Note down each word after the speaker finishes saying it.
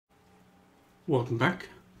Welcome back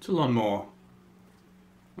to Lonmore.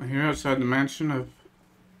 We're here outside the mansion of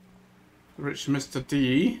the rich Mr.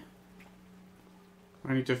 D.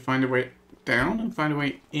 I need to find a way down and find a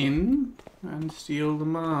way in and steal the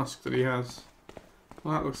mask that he has.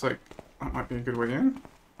 Well, that looks like that might be a good way in.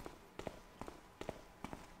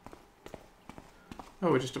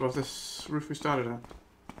 Oh, we're just above this roof we started at.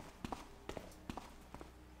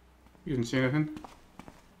 You didn't see anything?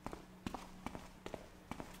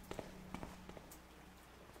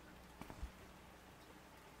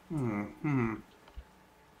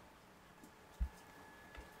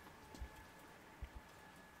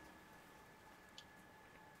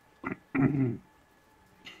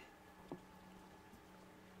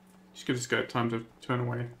 Just give this guy time to turn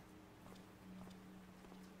away.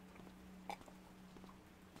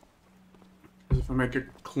 As if I make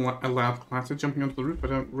a loud clatter jumping onto the roof, I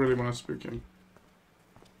don't really want to spook him.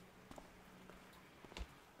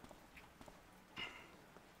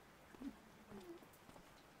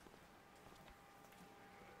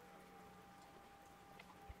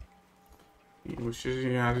 He wishes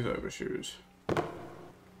he had his overshoes.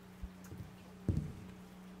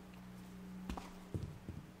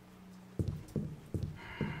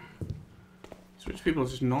 These rich people are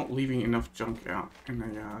just not leaving enough junk out in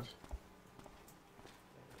their yard.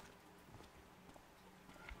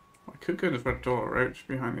 I could go to the front door, right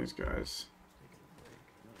behind these guys.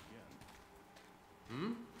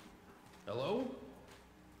 Hello?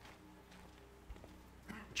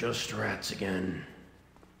 Just rats again.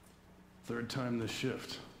 Third time this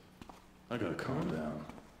shift. I gotta calm down.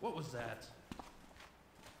 What was that?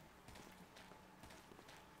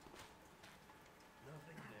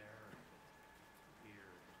 Nothing there.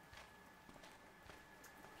 Weird.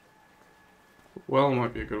 Well,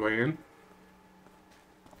 might be a good way in.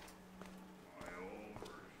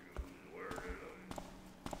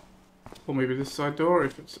 Or maybe this side door,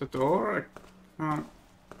 if it's a door, I can't...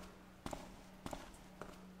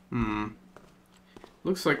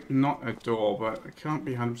 Looks like not a door, but I can't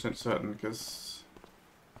be 100% certain because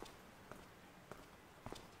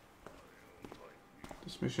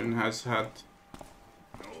this mission has had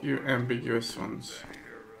a few ambiguous ones.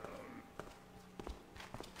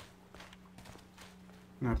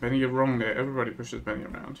 Now, Benny, you're wrong there. Everybody pushes Benny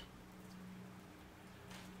around.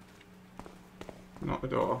 Not the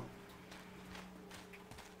door.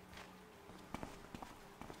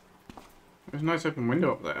 There's a nice open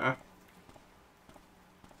window up there.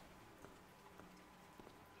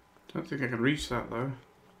 Don't think I can reach that though.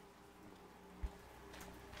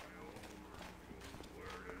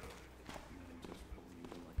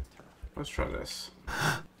 Let's try this.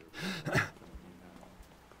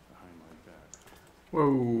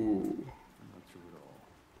 Whoa.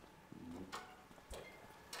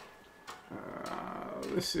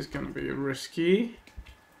 This is going to be risky.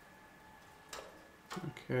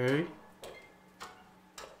 Okay.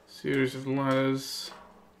 Series of ladders.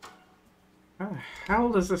 How the hell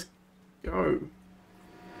does this go?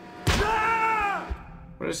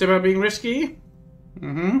 What did I say about being risky?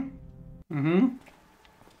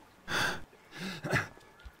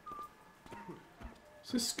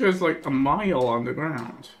 So this goes like a mile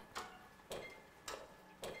underground.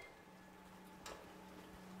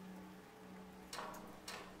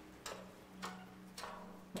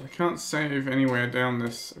 I can't save anywhere down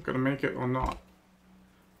this. I've got to make it or not.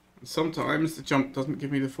 And sometimes the jump doesn't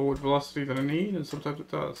give me the forward velocity that I need, and sometimes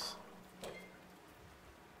it does.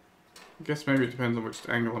 I guess maybe it depends on which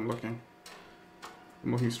angle I'm looking. If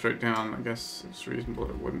I'm looking straight down, I guess it's reasonable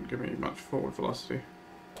it wouldn't give me much forward velocity.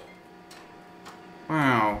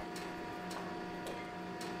 Wow.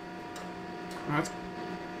 That's...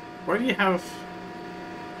 Why do you have...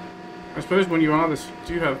 I suppose when you are this,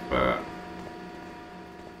 do you have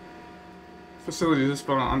facilities this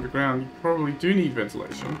far underground, you probably do need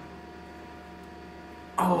ventilation.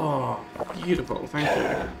 Oh, beautiful, thank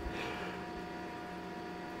you.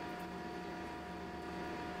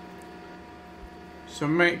 So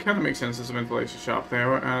it kind of makes sense as a ventilation shaft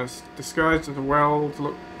there, as disguised as a well to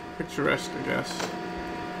look picturesque, I guess.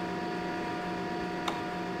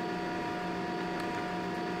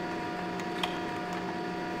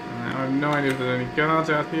 Now, I have no idea if there's any guards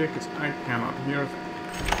out here, because I cannot hear a thing.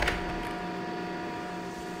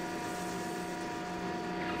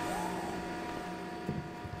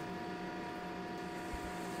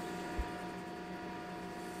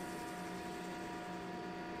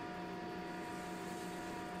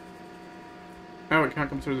 Oh, it can't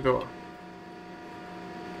come through the door.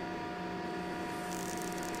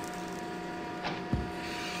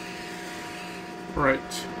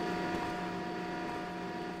 Right.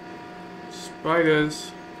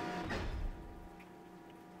 Spiders.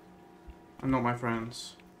 and not my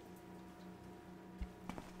friends.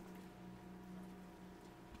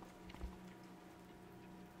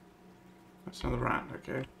 That's another rat,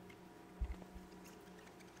 okay.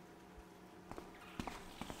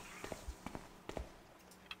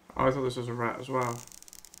 Oh, I thought this was a rat as well.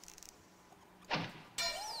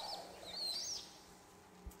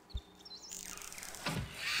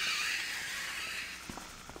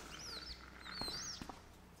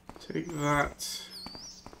 Take that,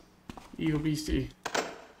 evil beastie.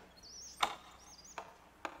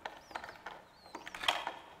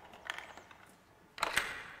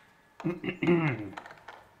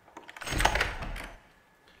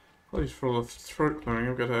 Well, he's full of throat clearing.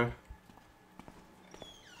 I've got a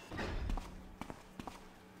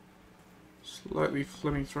slightly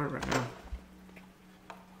phlegmy throat right now.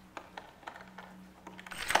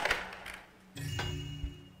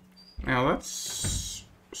 Now that's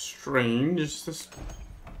strange.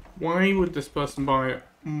 Why would this person buy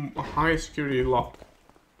a higher security lock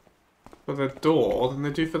for their door than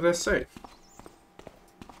they do for their safe?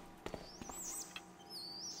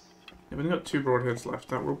 They've only got 2 broadheads left.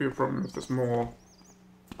 That will be a problem if there's more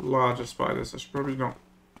larger spiders. I should probably not.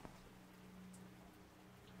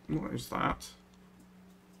 What is that?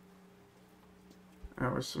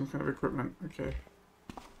 Oh, it's some kind of equipment. Okay.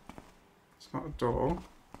 It's not a door.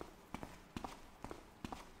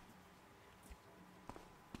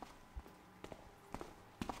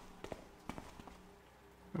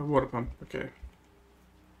 A water pump. Okay.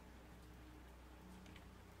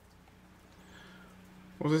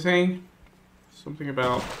 What was I saying? Something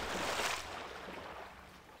about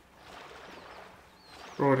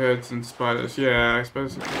broadheads and spiders. Yeah, I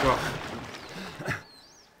suppose if you've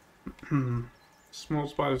got small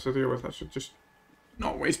spiders to deal with, I should just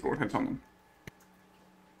not waste broadheads on them.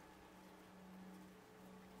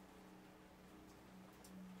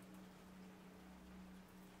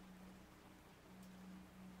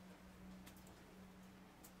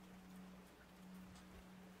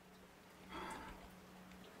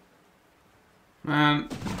 Man,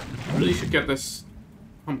 I really should get this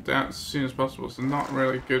pumped out as soon as possible. It's not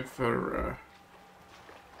really good for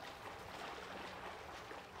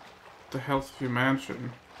the health of your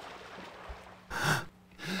mansion.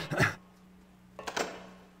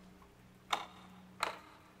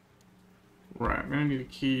 Right, I'm gonna need a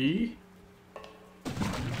key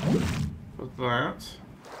for that.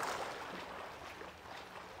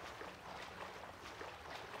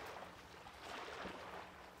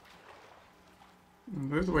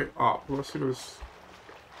 There's the way up. Let's see where this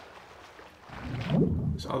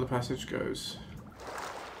other passage goes.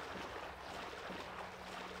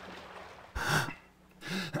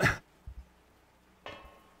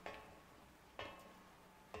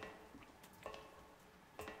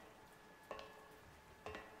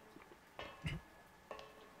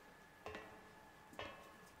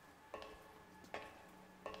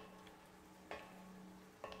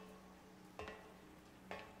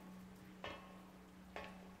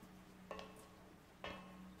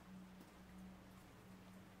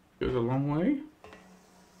 Goes a long way.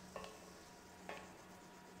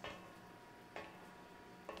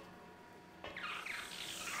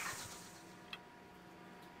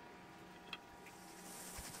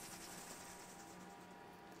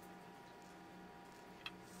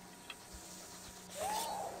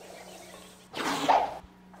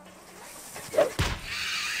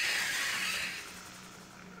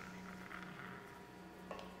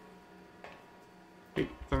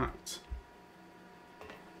 Take that.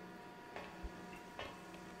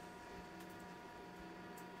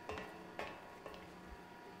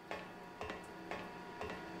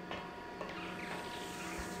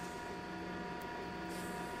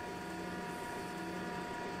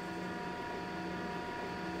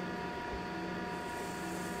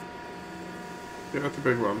 Yeah, that's a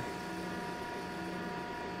big one.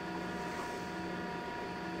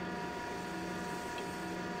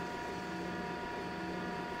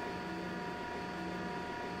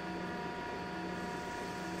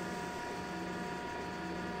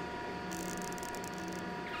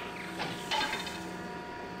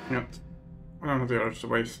 Yep. I don't have the urge to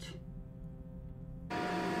waste.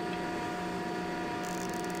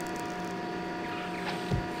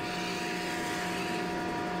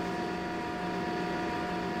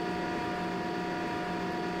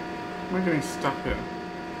 Am I getting stuck here?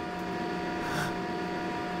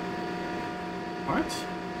 What?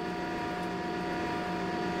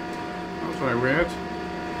 That was very weird.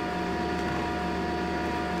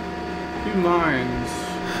 2 lines.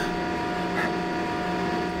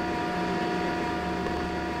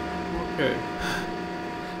 Okay.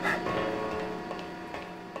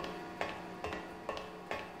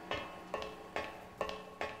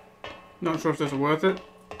 Not sure if this is worth it,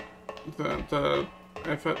 the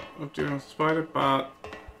effort of dealing with the spider, but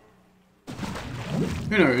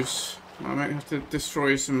who knows? I might have to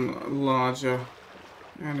destroy some larger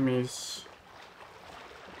enemies.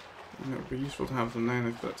 And it would be useful to have them then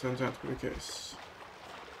if that turns out to be the case.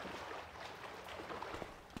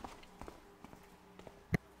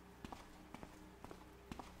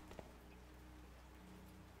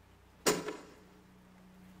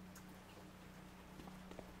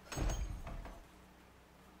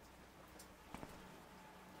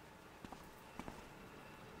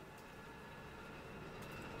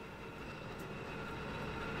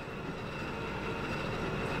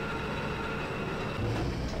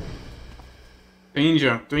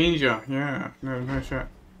 Danger, danger, yeah, no shit.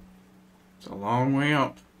 It's a long way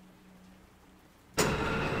up.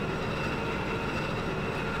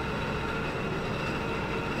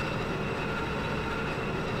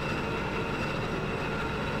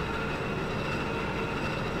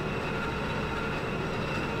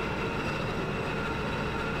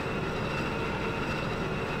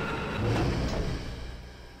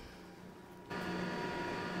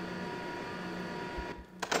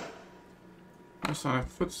 I saw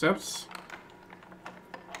footsteps.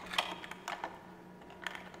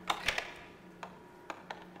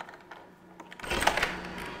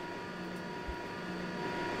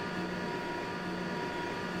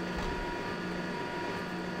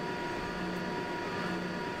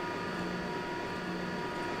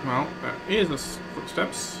 Well, that is the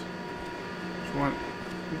footsteps. Which went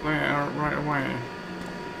there right away.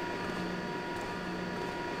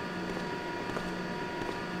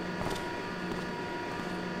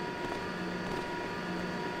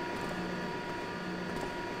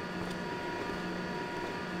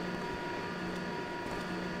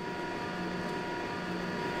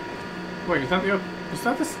 Wait, is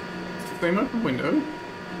that the same open window? Anyone's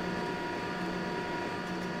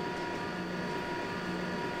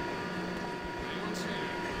here.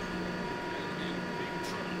 You're in big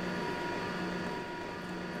trouble.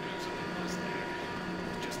 I know something was there.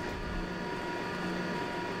 Just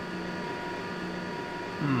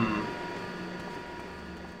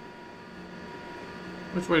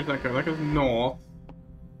Which way does that go? That goes north.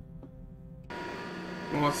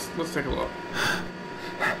 Well, let's take a look.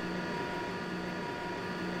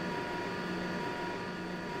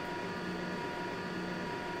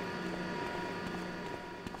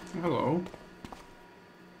 Hello.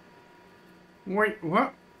 Wait,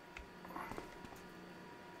 what?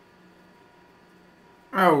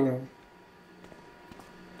 Oh.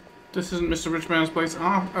 This isn't Mr. Richman's place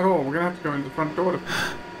at all. We're gonna have to go in the front door to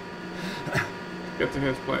get to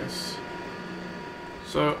his place.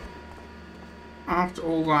 So, after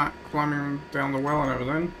all that climbing down the well and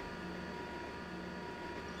everything,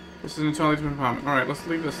 this is an entirely different apartment. Alright, let's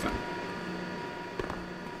leave this then.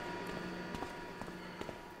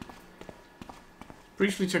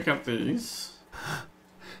 Briefly check out these.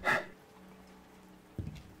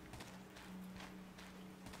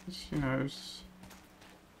 Who knows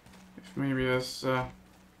if maybe there's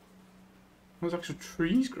actual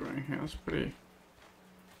trees growing here. That's pretty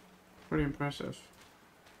impressive.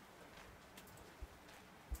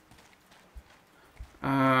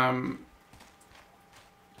 I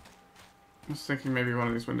was thinking maybe one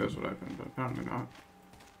of these windows would open, but apparently not.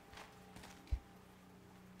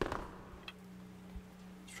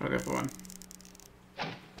 Let's try the other one.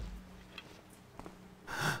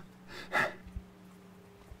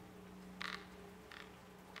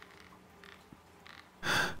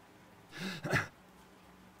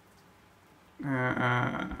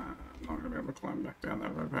 Not gonna be able to climb back down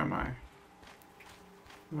that rope, am I?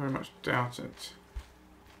 Very much doubt it.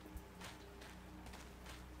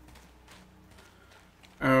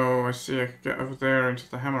 Oh, I see. I could get over there into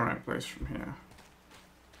the Hammerite place from here.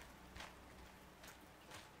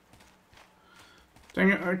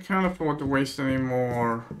 Dang it, I can't afford to waste any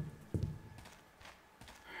more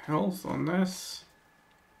health on this.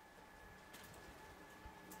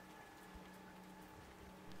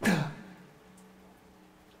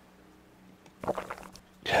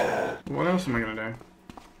 What else am I gonna do?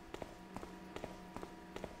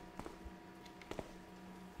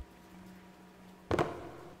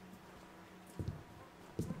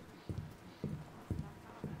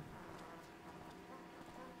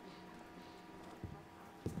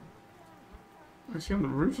 Is he on the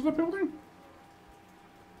roof of the building?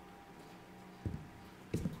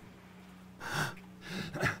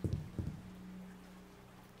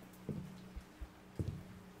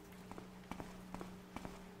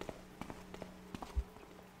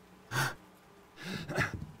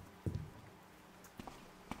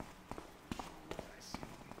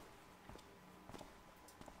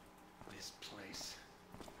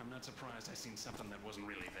 wasn't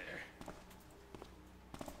really there.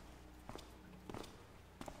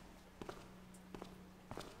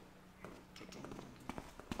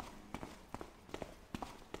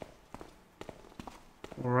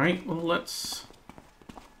 Alright, well let's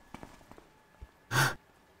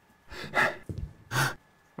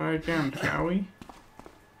try again, shall we?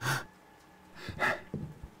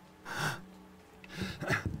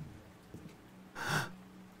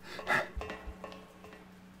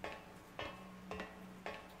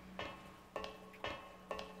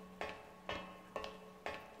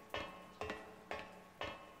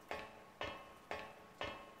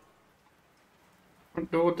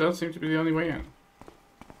 Front door does seem to be the only way in.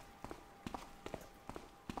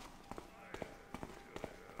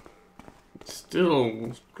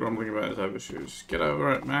 Still grumbling about his overshoes. Get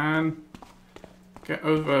over it, man. Get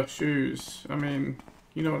over shoes. I mean,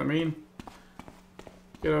 you know what I mean.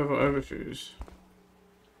 Get over overshoes.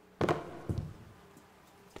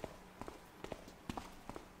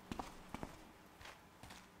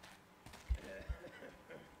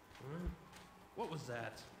 What was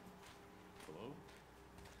that? Hello?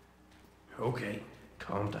 Okay,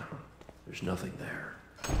 calm down. There's nothing there.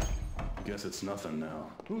 Guess it's nothing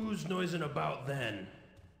now. Who's noising about then?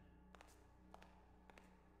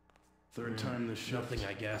 Third time this shift. Nothing,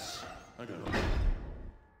 I guess. I got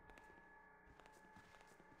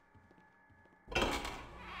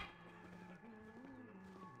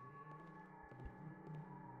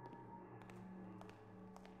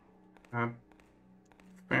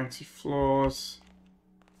Fancy floors.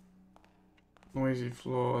 Noisy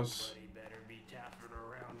floors. Somebody better be taffing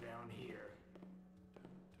around down here.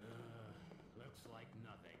 Looks like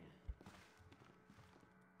nothing.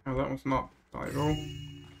 Oh, that one's not valuable.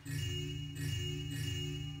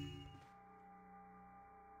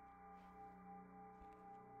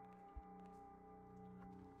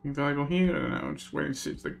 Anything valuable here? I don't know. I'm just waiting to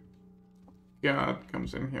see if the guard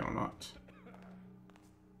comes in here or not.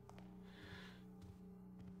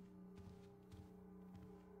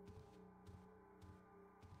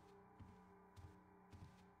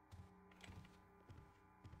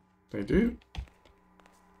 They do.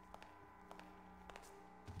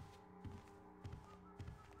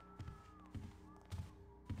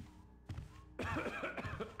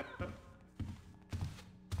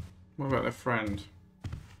 What about their friend?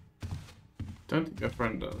 Don't think their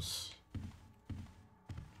friend does.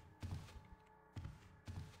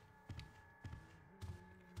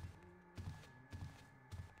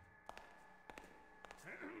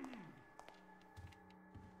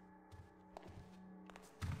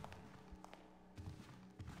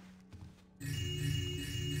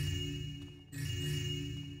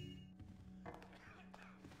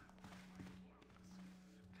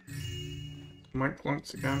 Mike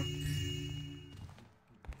Lunks again.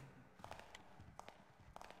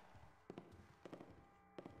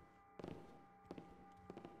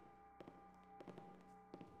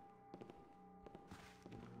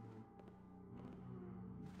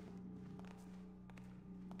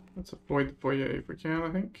 Let's avoid the foyer if we can, I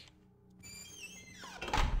think.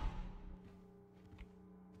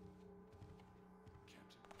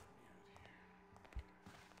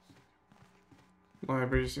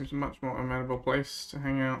 Library seems a much more amenable place to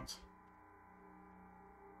hang out.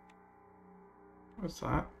 What's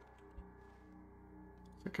that?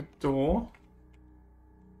 It's like a door.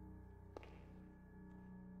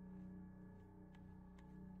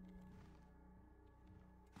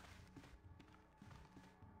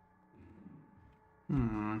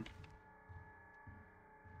 Hmm.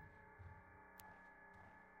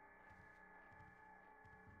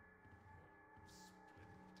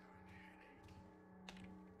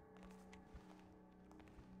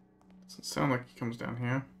 Doesn't sound like he comes down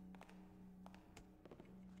here.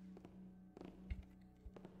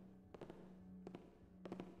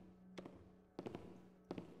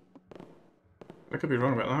 I could be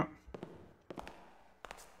wrong about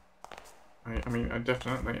that. I mean, I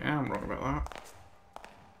definitely am wrong about that.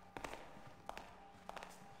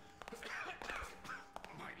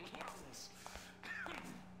 My lungs.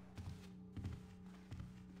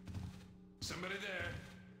 Somebody there?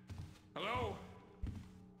 Hello?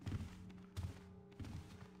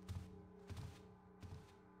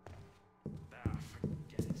 Ah,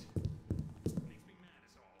 forget it. Makes me mad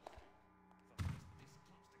is all. Thought I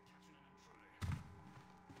was this close to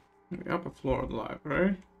catching an intruder. The upper floor of the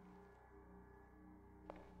library.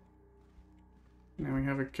 Now we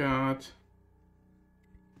have a guard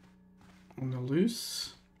on the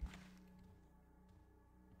loose.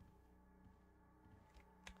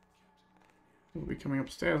 We'll be coming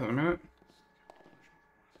upstairs in a minute.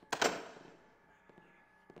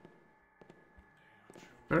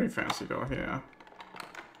 Very fancy door here.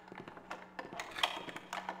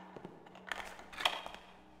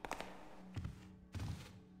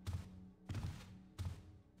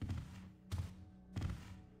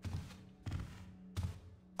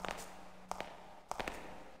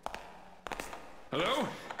 Hello?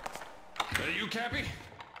 Are you Cappy?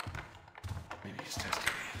 Maybe he's testing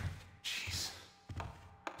me. Jeez.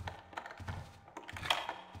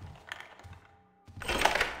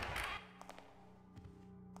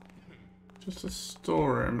 Just a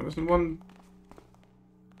storeroom. There's one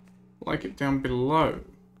like it down below.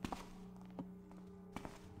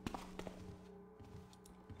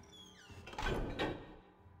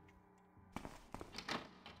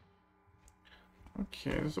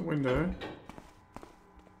 Okay, there's a window.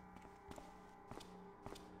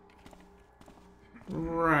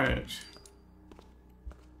 Right.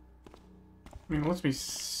 I mean, it lets me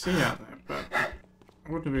see out there, but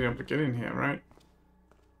I wouldn't be able to get in here, right?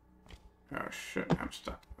 Oh shit, I'm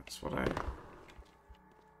stuck. That's what I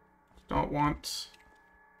don't want.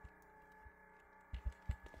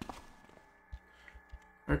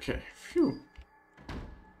 Okay, phew.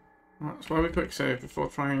 Right, that's why we quick save before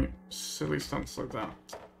trying silly stunts like that.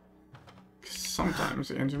 'Cause sometimes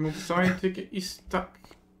the engine will decide to get you stuck.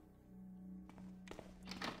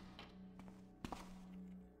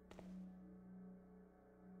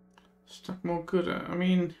 Stuck more good. I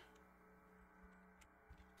mean,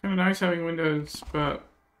 kind of nice having windows, but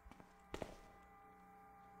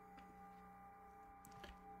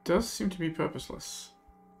does seem to be purposeless.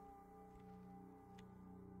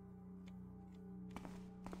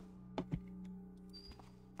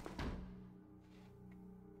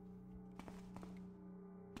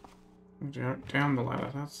 Down the ladder,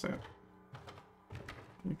 that's it.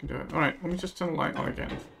 You can do it. Alright, let me just turn the light on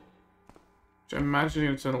again. I imagine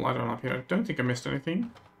you're going to turn the light on up here. I don't think I missed anything.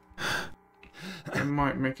 I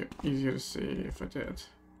might make it easier to see if I did.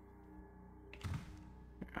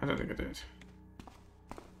 I don't think I did.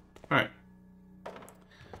 Alright.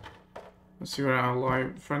 Let's see where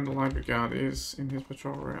our friend the library guard is in his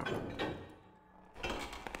patrol route.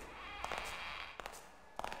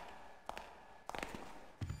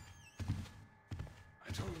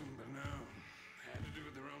 I told them, but no. They had to do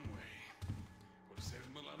it their own way. Would have saved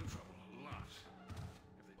them a lot of trouble. A lot.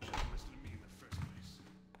 If they just listened to me in the first place.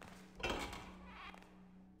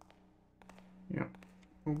 Yep.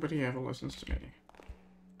 Nobody ever listens to me.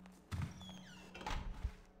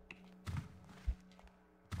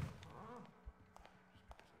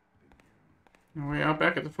 And we are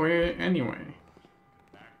back at the foyer anyway.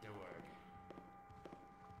 Back to work.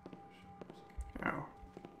 Oh.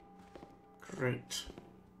 Great.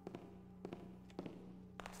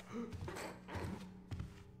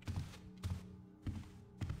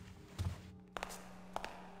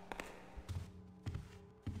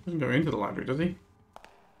 Doesn't go into the library, does he?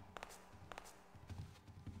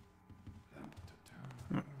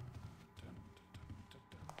 No.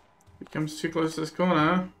 If he comes too close to this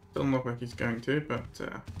corner, doesn't look like he's going to, but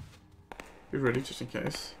be ready just in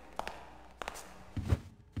case.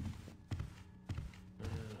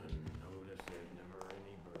 Notice there's never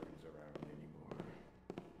any birds around anymore.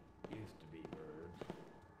 Used to be birds.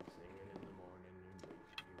 Singing in the morning and waking you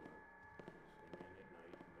up. Singing at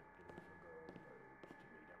night, looking for girl birds to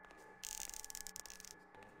meet up with. Just don't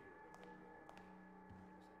hear them no more.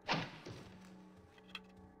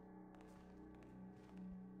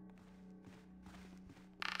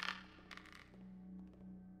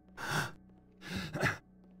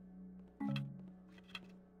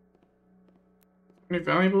 Any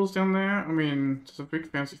valuables down there? I mean, there's a big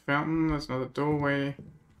fancy fountain, there's another doorway.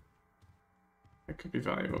 It could be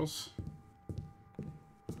valuables.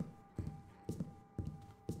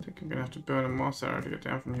 I think I'm gonna have to burn a moss arrow to get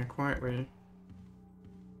down from here quietly.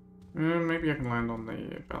 Maybe I can land on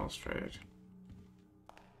the balustrade.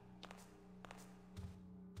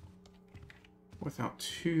 Without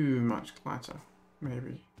too much clatter,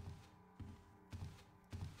 maybe.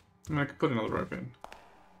 I mean, I could put another rope in.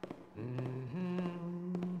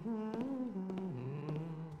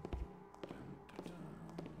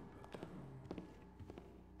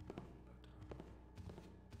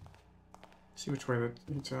 See which way that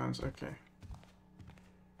he turns. Okay.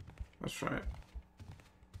 Let's try it.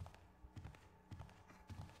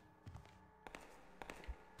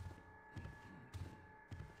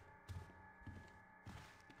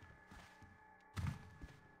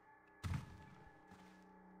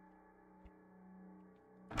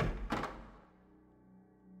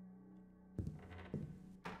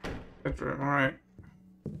 Bedroom, alright.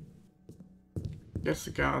 Guess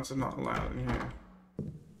the guards are not allowed in here.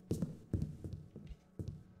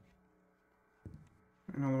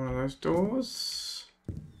 And those doors.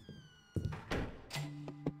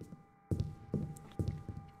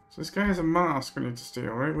 So this guy has a mask we need to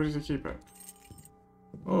steal, right? Where does he keep it?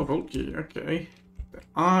 Oh, vault key, okay. There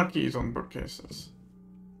are keys on bookcases.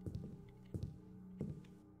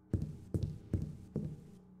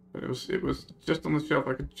 But it was just on the shelf,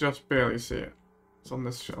 I could just barely see it. It's on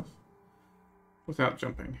this shelf. Without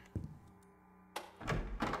jumping.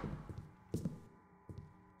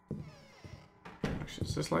 Actually,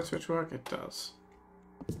 does this light switch work? It does.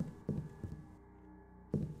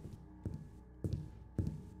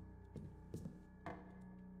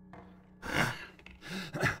 Yeah.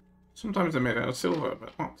 Sometimes they're made out of silver,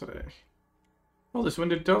 but not today. Oh, this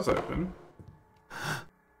window does open.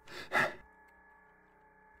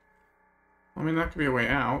 I mean, that could be a way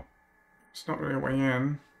out. It's not really a way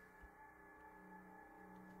in.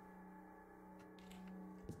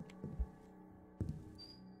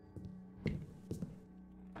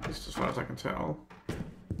 At least as far as I can tell.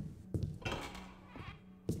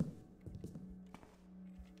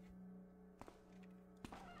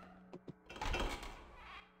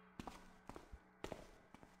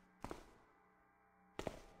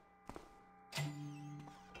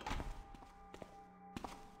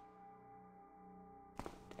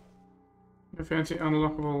 No fancy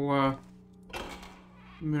unlockable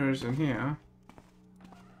mirrors in here.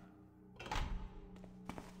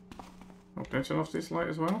 Oh, can I turn off this light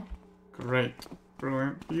as well? Great.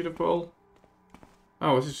 Brilliant. Beautiful.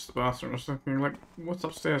 Oh, this is just the bathroom. I was thinking, like, what's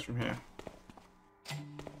upstairs from here?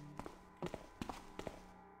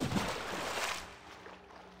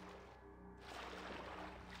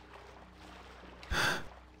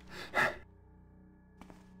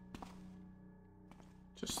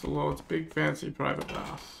 Just the Lord's big fancy private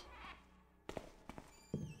bath.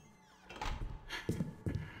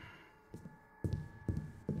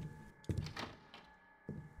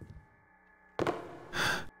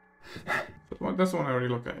 That's the one I already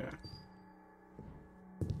looked at, yeah.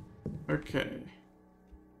 Okay.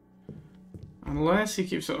 Unless he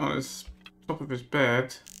keeps it on his top of his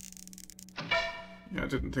bed. Yeah, I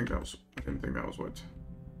didn't think that was wood.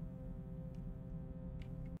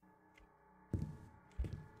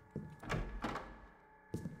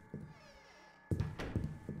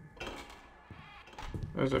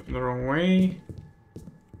 Those open the wrong way.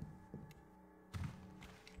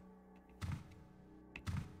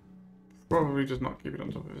 Probably does not keep it on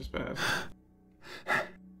top of his bed.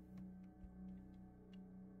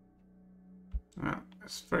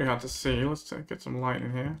 It's very hard to see. Let's get some light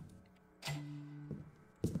in here.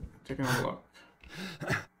 Take another look.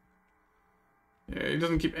 Yeah, he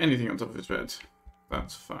doesn't keep anything on top of his bed.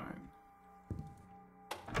 That's fine.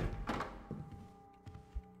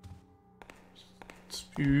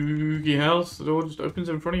 Spooky house. The door just opens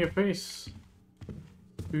in front of your face.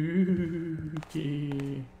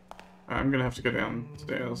 Spooky. I'm gonna have to go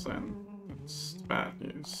downstairs then. That's bad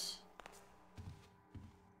news.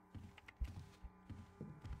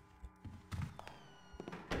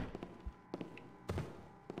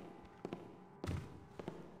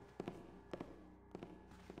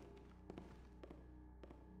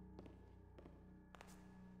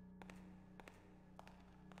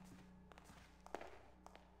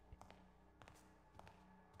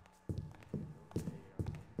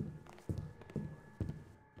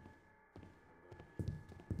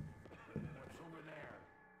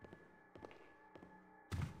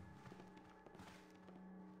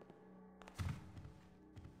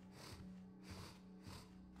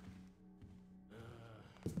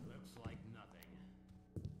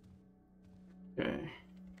 Okay.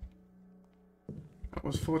 That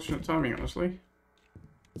was fortunate timing, honestly.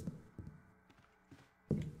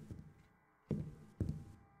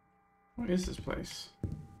 What is this place?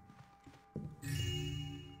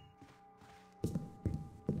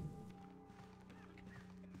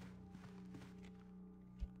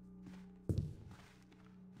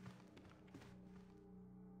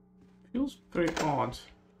 Feels very odd.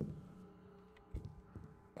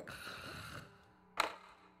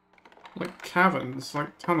 Like caverns,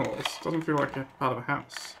 like tunnels. Doesn't feel like a part of a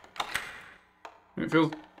house. It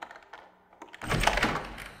feels...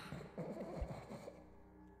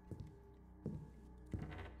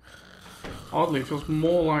 Oddly, it feels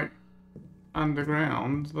more like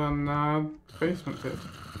underground than basement did.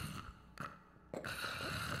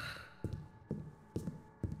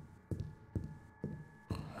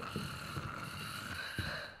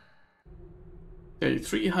 Day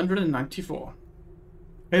 394.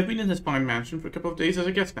 I have been in this fine mansion for a couple of days as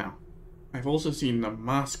a guest now. I have also seen the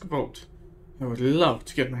Mask Vault. I would love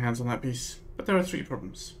to get my hands on that piece, but there are 3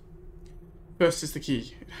 problems. First is the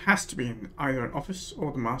key. It has to be in either an office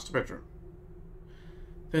or the master bedroom.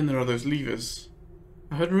 Then there are those levers.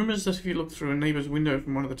 I heard rumours that if you look through a neighbour's window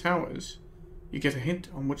from one of the towers, you get a hint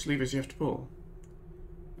on which levers you have to pull.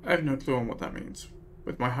 I have no clue on what that means.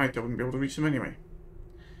 With my height, I wouldn't be able to reach them anyway.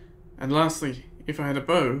 And lastly, if I had a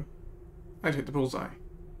bow, I'd hit the bullseye.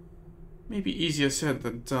 Maybe easier said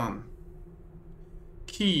than done.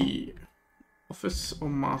 Key. Office or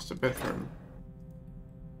master bedroom?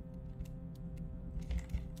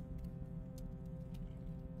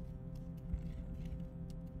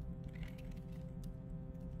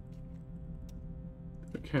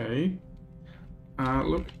 Okay.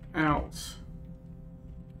 Look out.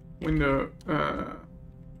 Window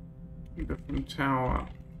from tower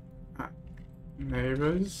at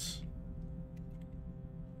neighbors.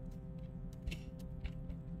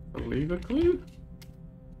 The lever clue?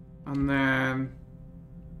 And then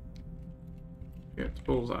get the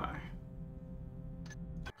bullseye.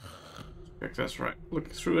 Check that's right. Look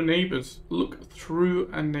through a neighbor's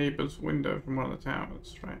window from one of the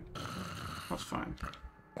towers, right? That's fine.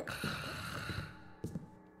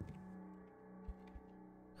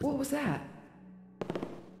 What was that?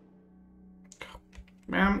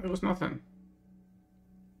 Ma'am, it was nothing.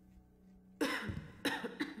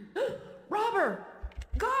 Robber!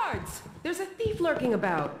 Guards! There's a thief lurking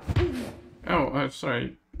about. Oh,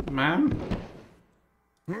 sorry. Ma'am?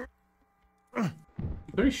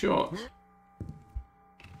 Very short.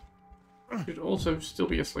 Should also still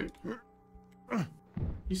be asleep.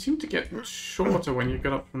 You seem to get shorter when you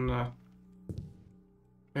get up from the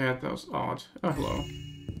bed. That was odd. Oh, hello.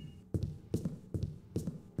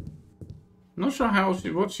 Not sure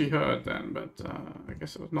what she heard then, but I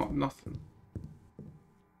guess it was not nothing.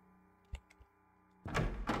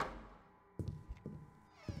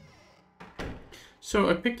 So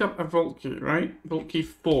I picked up a vault key, right? Vault key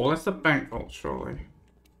 4. That's the bank vault, surely.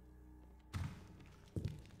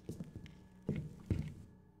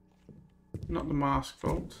 Not the mask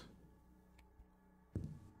vault.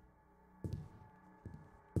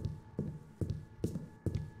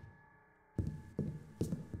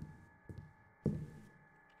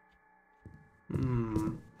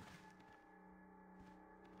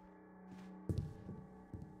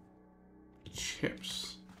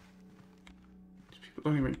 Chips. These people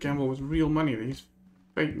don't even gamble with real money. They use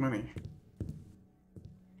fake money.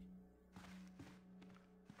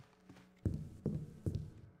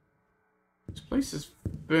 This place is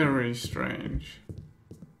very strange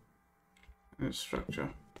in its structure.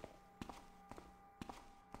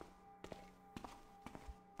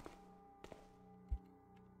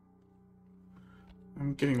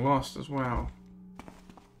 I'm getting lost as well.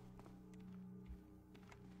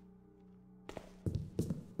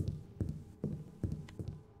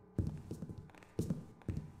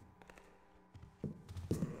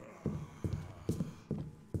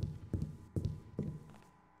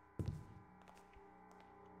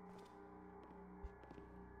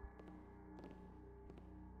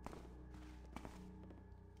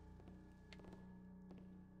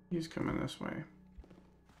 He's coming this way.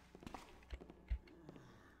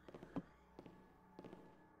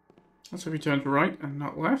 Let's hope he turned right and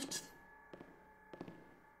not left.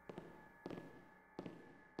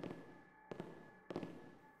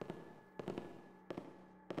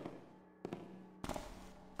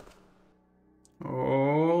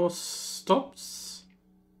 Oh, stops.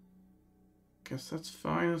 Guess that's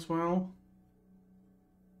fine as well.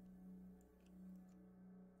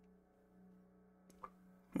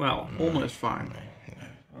 Well, almost fine.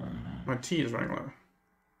 My tea is running low.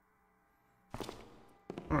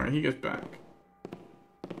 Alright, he goes back.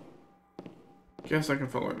 Guess I can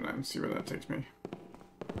follow him now and see where that takes me.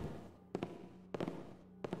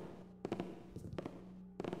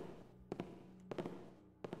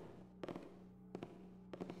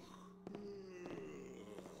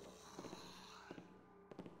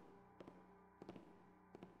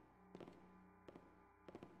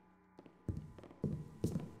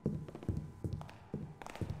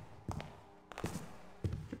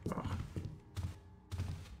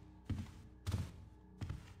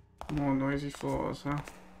 More noisy floors, huh?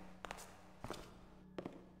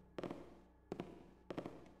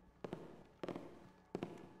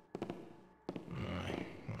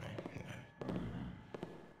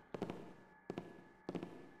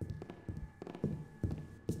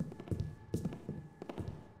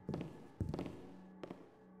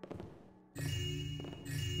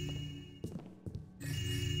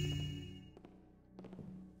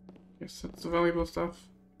 Guess that's the valuable stuff.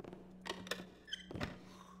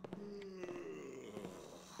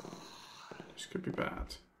 Could be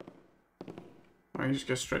bad. Oh, he just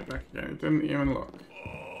goes straight back again. He didn't even look.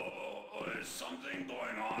 Oh, is something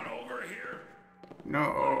going on over here? No.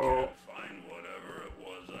 Can't find whatever it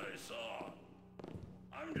was I saw.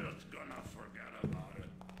 I'm just gonna forget about it.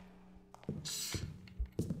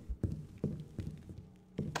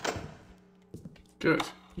 Good.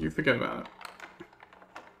 You forget about it.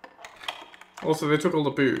 Also, they took all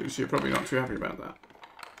the booze. You're probably not too happy about that.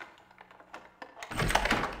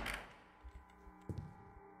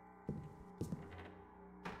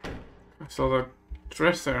 I saw the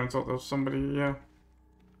dress there and thought there was somebody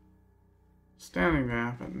standing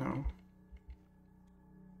there, but no.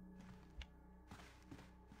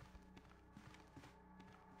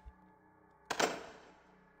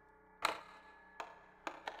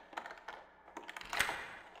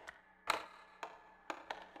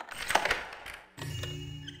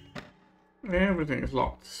 Everything is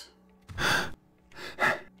locked.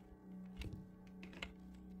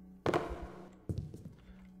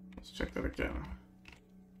 Let's check that again.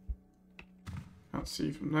 Can't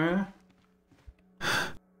see from there.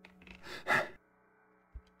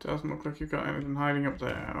 Doesn't look like you've got anything hiding up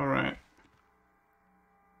there. Alright.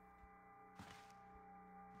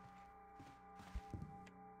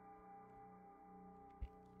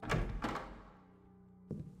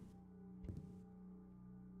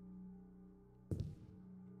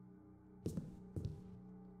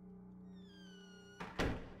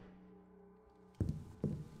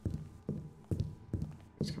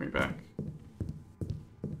 It's coming back.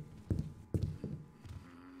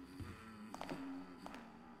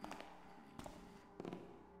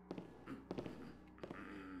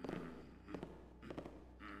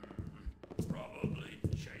 Probably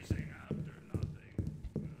chasing after nothing.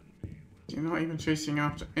 You're not even chasing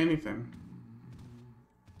after anything.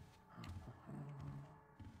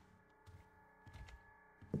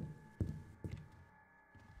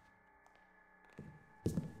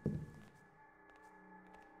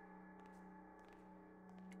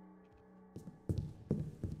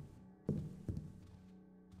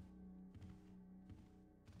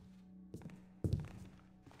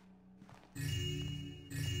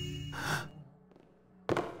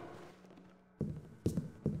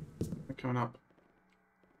 They're coming up.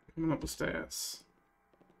 Coming up the stairs.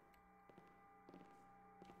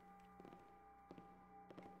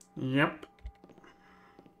 Yep.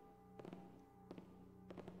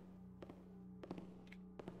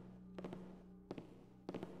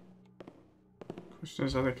 Question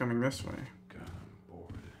is, are they coming this way? God, I'm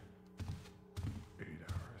bored. 8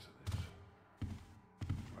 hours of this.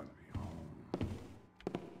 I'd rather be home.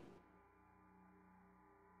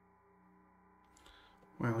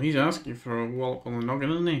 Well, he's asking for a wallop on the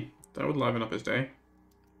noggin, isn't he? That would liven up his day.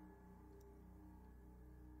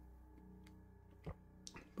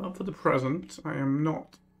 But for the present, I am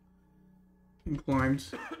not inclined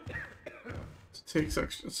to take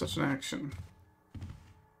such an action.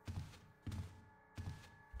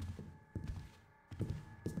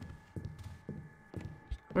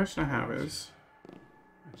 The question I have is,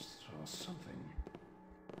 I saw something.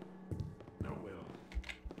 No, well,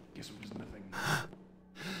 guess it was nothing.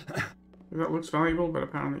 that looks valuable, but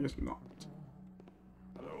apparently it's not.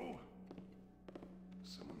 Hello?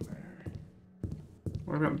 Someone there?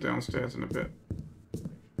 What about downstairs in a bit?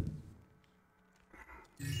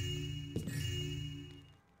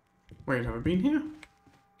 Wait, have I been here?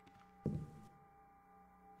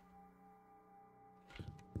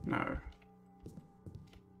 No.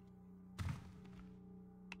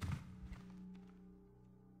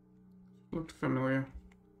 Looked familiar.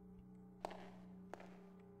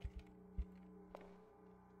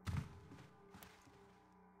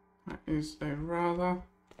 That is a rather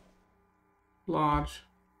large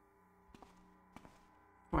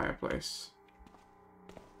fireplace.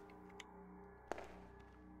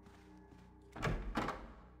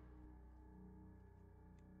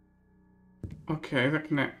 Okay, that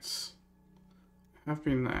connects. I've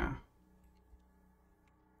been there.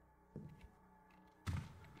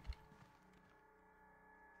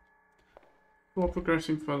 Before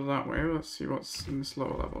progressing further that way, let's see what's in this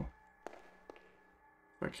lower level.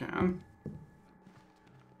 If I can.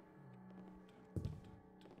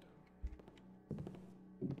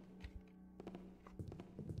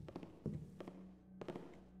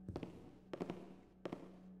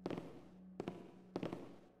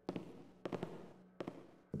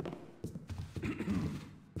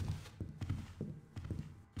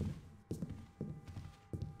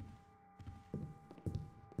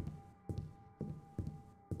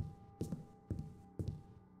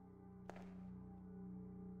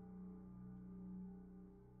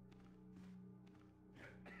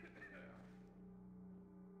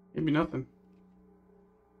 Maybe nothing.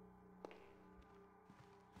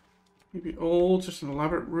 Maybe all just an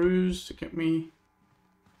elaborate ruse to get me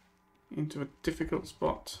into a difficult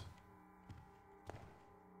spot.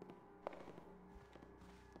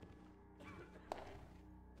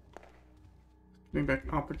 Getting back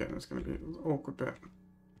up again is going to be an awkward bit.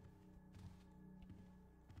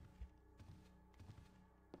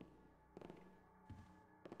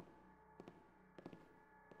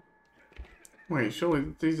 Wait,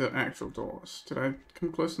 surely these are actual doors. Did I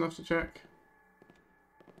come close enough to check?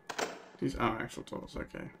 These are actual doors,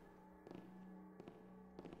 okay.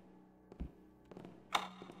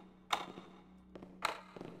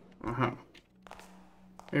 Uh-huh.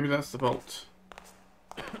 Maybe that's the vault.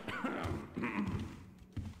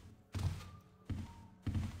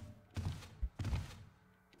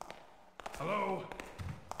 Hello?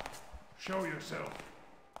 Show yourself.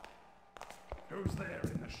 Who's there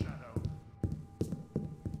in the shadow?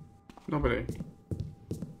 Nobody.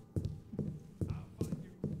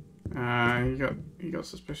 He got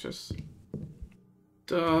suspicious.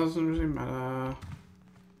 Doesn't really matter.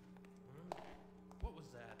 What was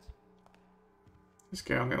that? This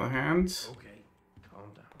guy on the other hand, Okay,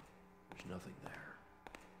 calm down. There's nothing there.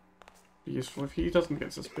 be useful if he doesn't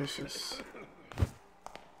get suspicious.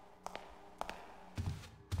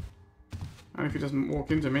 And if he doesn't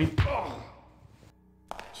walk into me.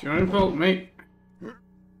 It's your own fault, mate.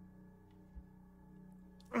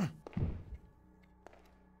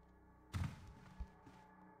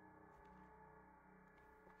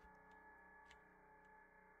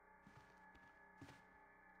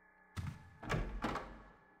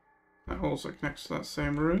 That also connects to that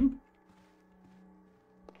same room.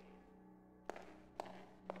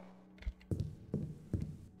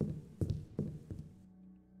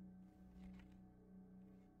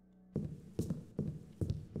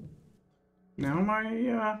 Now am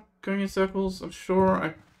I going in circles? I'm sure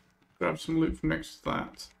I grabbed some loot from next to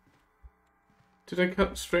that. Did I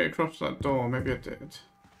cut straight across that door? Maybe I did.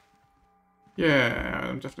 Yeah,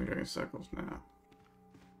 I'm definitely going in circles now.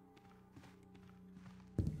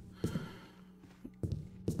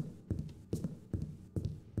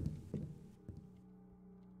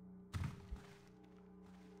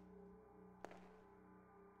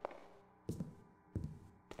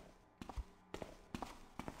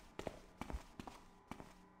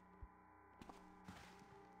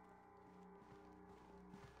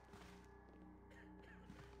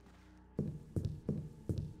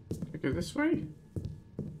 Go this way?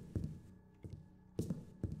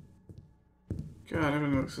 God,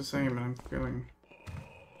 everything looks the same and I'm feeling...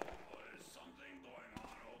 Is something going on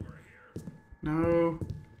over here? No.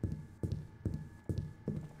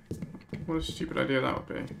 What a stupid idea that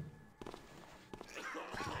would be.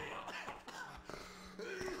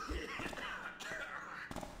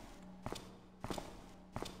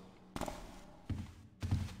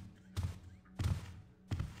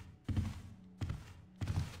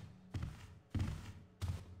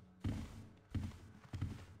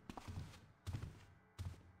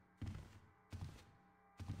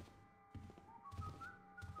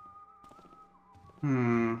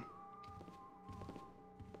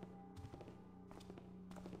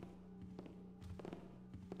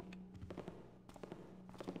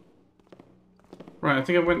 Right, I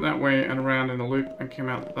think I went that way and around in a loop and came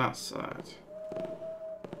out that side.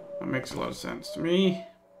 That makes a lot of sense to me.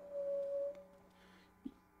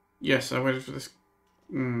 Yes, I waited for this...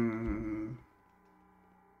 I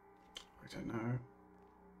don't know.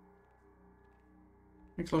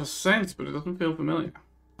 Makes a lot of sense, but it doesn't feel familiar.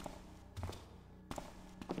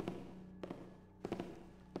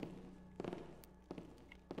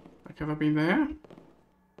 Like, have I been there?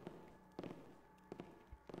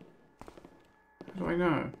 How do I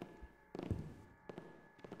know?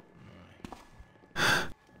 I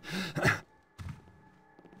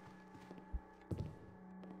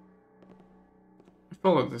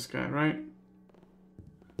followed this guy, right?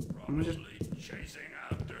 I'm just... Probably chasing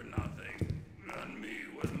after nothing, and me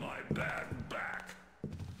with my bad back.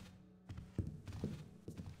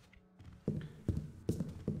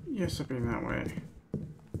 Yes, I've been that way.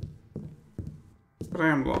 But I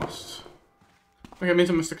am lost. Okay, it means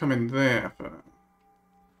I must have come in there, but...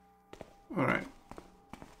 Alright.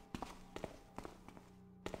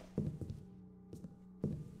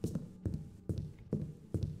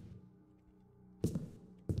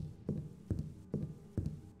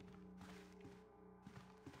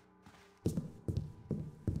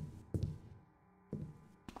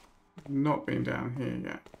 Not been down here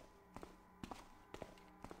yet.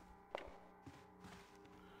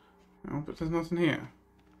 Oh, but there's nothing here.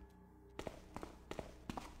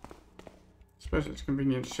 Suppose it's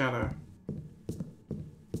convenient shadow.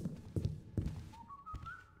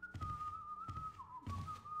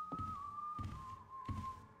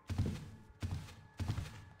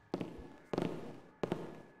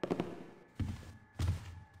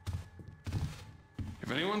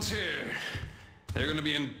 If anyone's here, they're gonna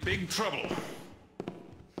be in big trouble.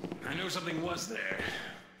 I know something was there,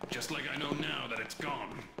 just like I know now that it's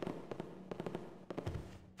gone.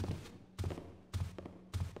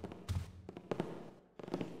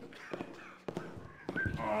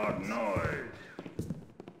 Oh, noise!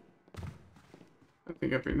 I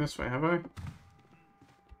think I've been this way, have I?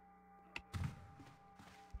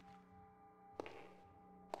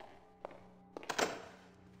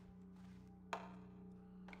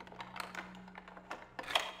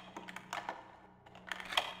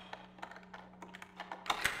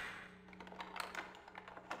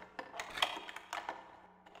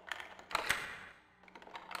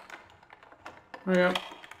 Hurry up.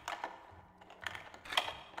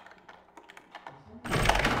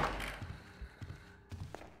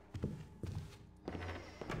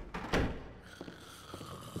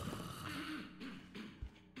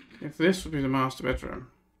 If this would be the master bedroom.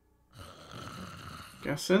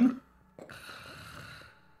 Guessing?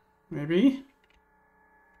 Maybe?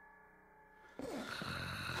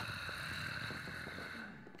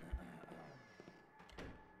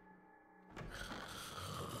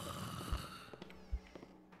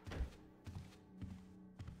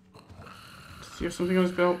 Does he have something on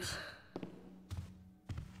his belt?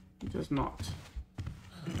 He does not.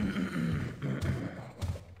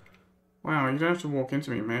 Wow, you don't have to walk into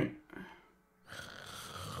me, mate.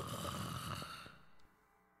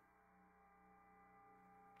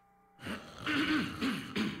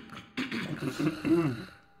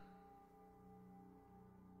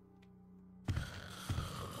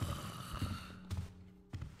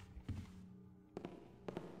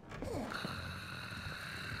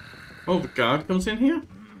 Oh, the guard comes in here?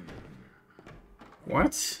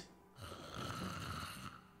 What?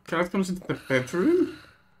 Guard comes into the bedroom?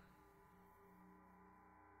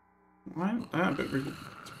 Why? That it's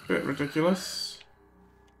a bit ridiculous.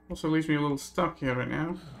 Also leaves me a little stuck here right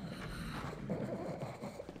now.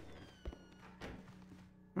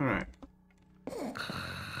 Alright.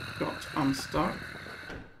 Got unstuck.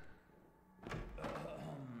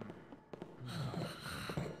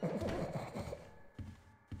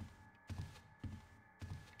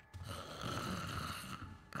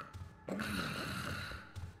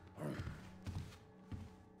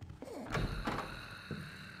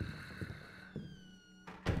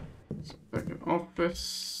 Like an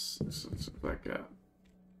office. This looks like a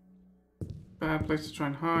bad place to try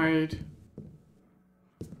and hide.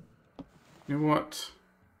 You know what?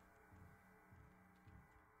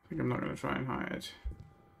 I think I'm not going to try and hide.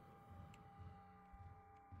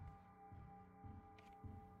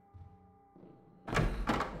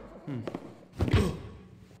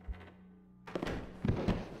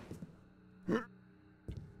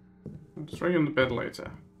 I'll throw you on the bed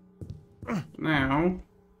later. Now,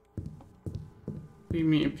 leave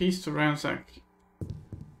me in peace to ransack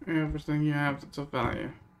everything you have that's of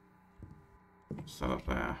value. Set up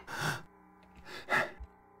there.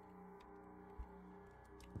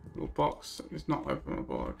 Little box is not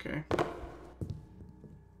openable, okay.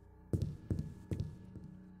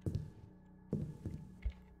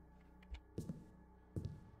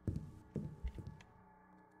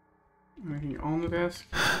 Anything on the desk?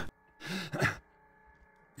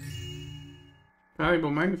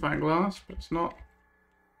 Valuable magnifying glass, but it's not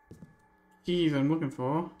keys I'm looking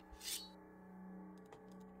for.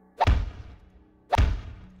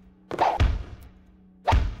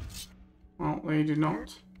 Well, they do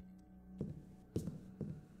not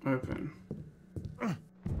open.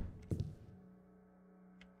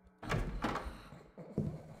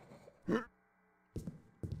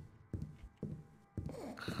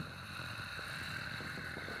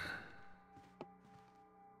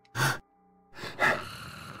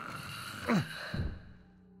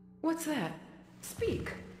 What's that?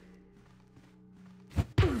 Speak.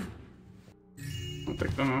 I'll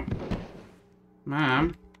pick them up.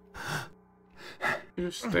 Ma'am, you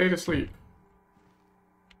just stayed asleep.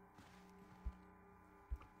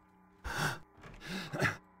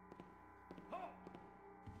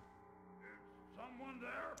 Someone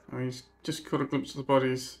there? Oh, he's just caught a glimpse of the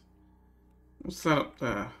bodies. What's that up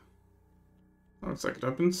there? That looks like it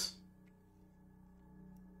opens.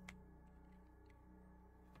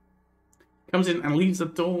 Comes in and leaves the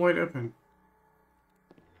door wide open.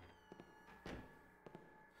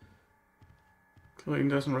 Clearly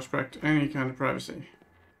doesn't respect any kind of privacy.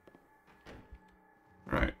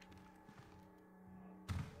 Right.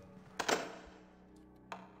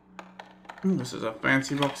 Ooh, this is a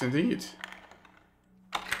fancy box indeed.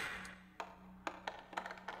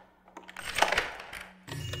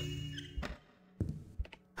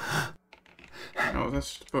 Oh,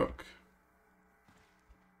 that's just a book.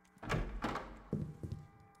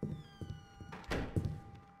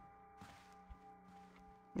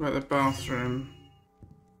 about the bathroom?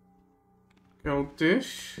 Gold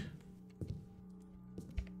dish.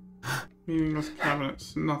 Meaningless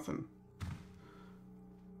cabinets. Nothing.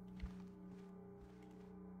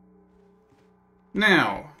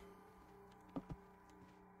 Now.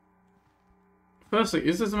 Firstly,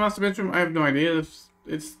 is this a master bedroom? I have no idea.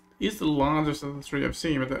 It's the largest of the three I've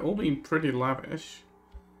seen, but they're all being pretty lavish.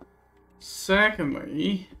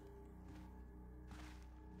 Secondly,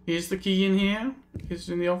 is the key in here? Is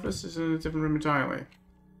it in the office? Is it in a different room entirely?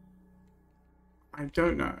 I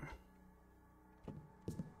don't know.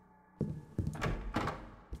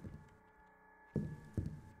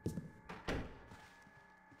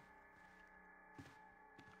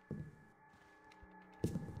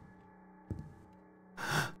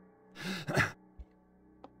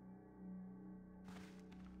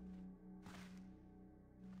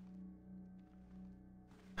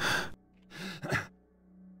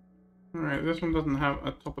 Alright, this one doesn't have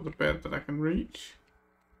a top of the bed that I can reach.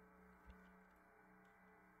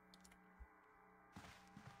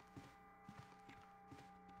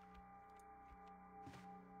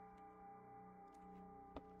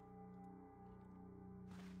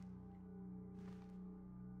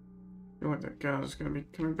 I feel like that guard is going to be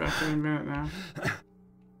coming back any minute now.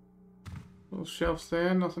 Little shelves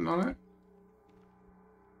there, nothing on it.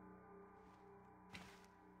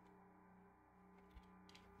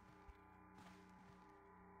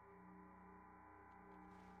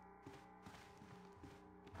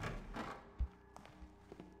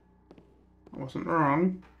 I wasn't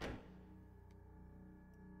wrong.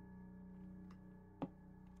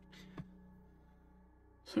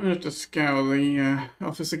 So I'm going to have to scour the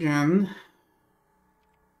office again.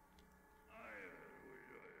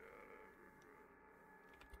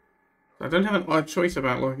 I don't have a choice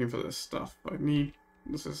about looking for this stuff. I need...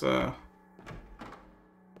 This is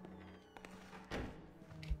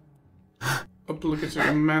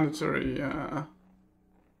obligatory, mandatory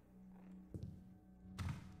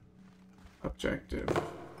objective.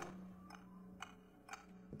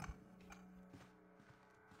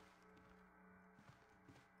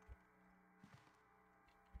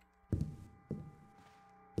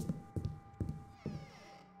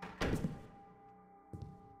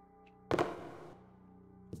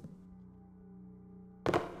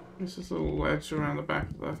 This is a little ledge around the back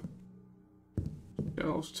of the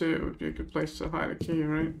shelves too. It would be a good place to hide a key,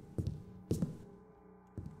 right?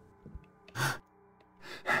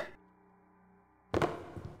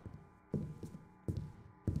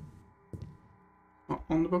 Not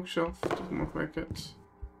on the bookshelf, doesn't look like it.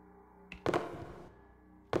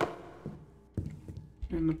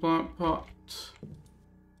 In the plant pot.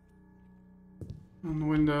 On the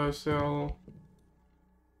windowsill.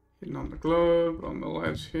 Hidden on the globe, on the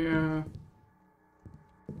ledge here.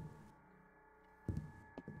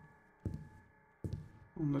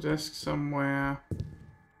 On the desk somewhere.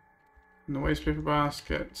 In the wastepaper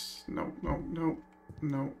basket. No, no, no,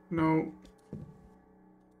 no, no.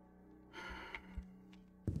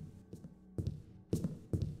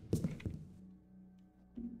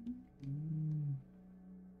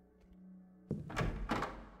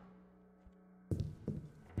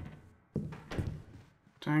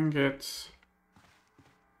 Dang it.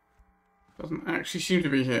 Doesn't actually seem to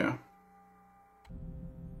be here.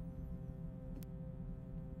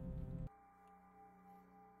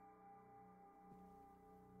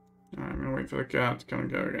 Alright, I'm gonna wait for the guard to come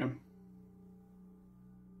and go again.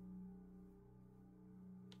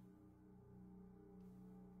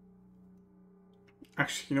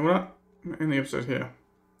 Actually, you know what? I'm in the episode here.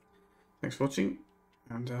 Thanks for watching,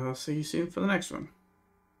 and I'll see you soon for the next one.